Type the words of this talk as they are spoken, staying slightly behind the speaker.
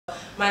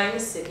My name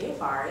is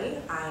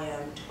Sidnei. I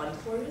am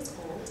 24 years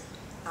old.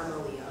 I'm a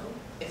Leo,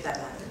 if that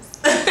matters.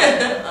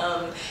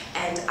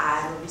 And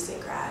I'm a recent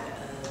grad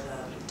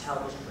of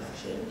television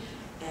production.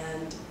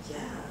 And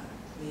yeah,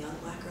 I'm a young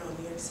black girl in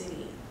New York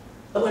City.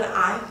 But when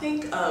I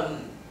think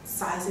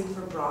sizing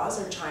for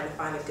bras or trying to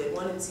find a good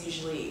one, it's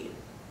usually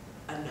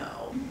a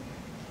no.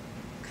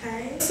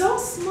 Okay? So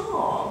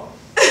small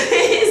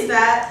is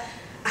that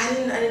I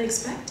didn't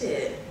expect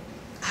it.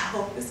 I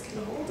hope this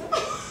can hold up.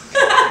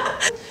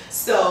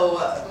 So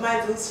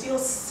my boobs feel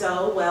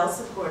so well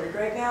supported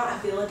right now. I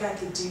feel like I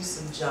could do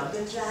some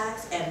jumping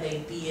jacks and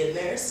they'd be in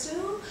there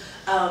still.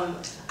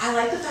 I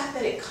like the fact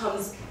that it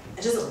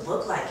doesn't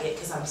look like it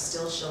because I'm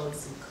still showing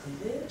some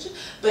cleavage,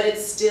 but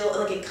it's still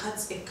like it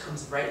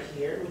comes right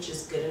here, which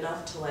is good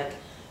enough to like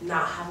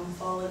not have them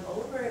falling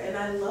over, and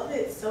I love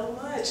it so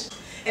much.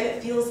 And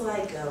it feels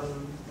like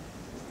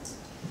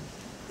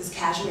this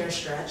cashmere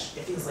stretch.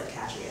 It feels like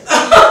cashmere.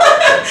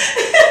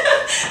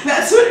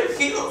 That's what it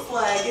feels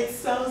like. It's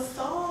so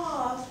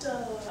soft.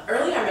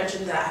 Earlier I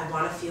mentioned that I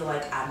want to feel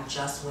like I'm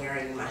just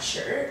wearing my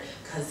shirt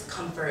because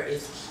comfort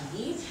is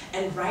key.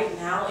 And right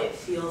now it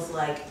feels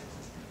like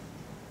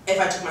if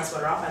I took my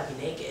sweater off, I'd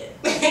be naked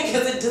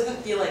because it doesn't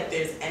feel like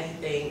there's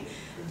anything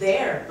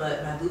there,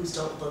 but my boobs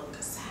don't look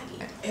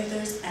saggy. If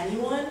there's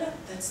anyone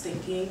that's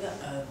thinking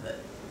of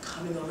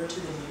coming over to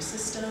the Nuudii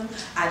System,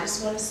 I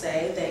just want to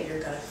say that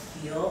you're gonna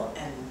feel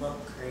and look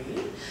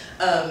great,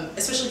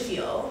 especially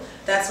feel.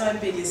 That's my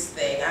biggest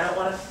thing. I don't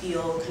want to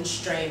feel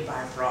constrained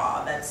by a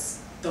bra. That's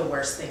the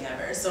worst thing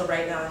ever. So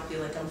right now I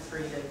feel like I'm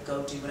free to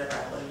go do whatever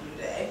I want to do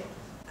today.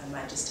 I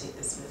might just take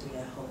this with me.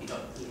 I hope you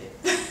don't need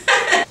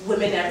it.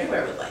 Women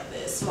everywhere would like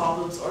this, small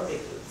boobs or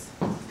big boobs.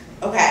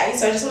 Okay,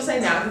 so I just want to say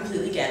now I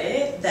completely get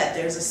it, that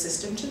there's a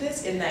system to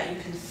this in that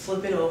you can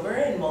flip it over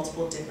in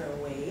multiple different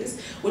ways,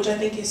 which I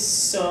think is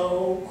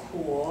so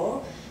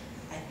cool.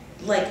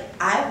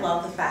 I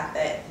love the fact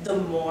that the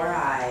more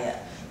I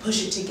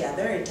push it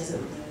together, it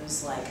doesn't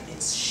lose like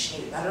its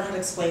shape. I don't know how to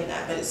explain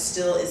that, but it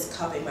still is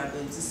cupping my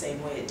boobs the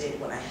same way it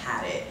did when I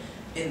had it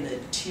in the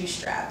 2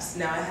 straps.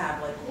 Now I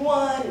have like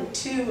 1 and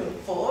 2 and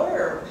 4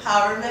 or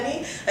however many.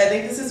 I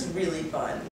think this is really fun.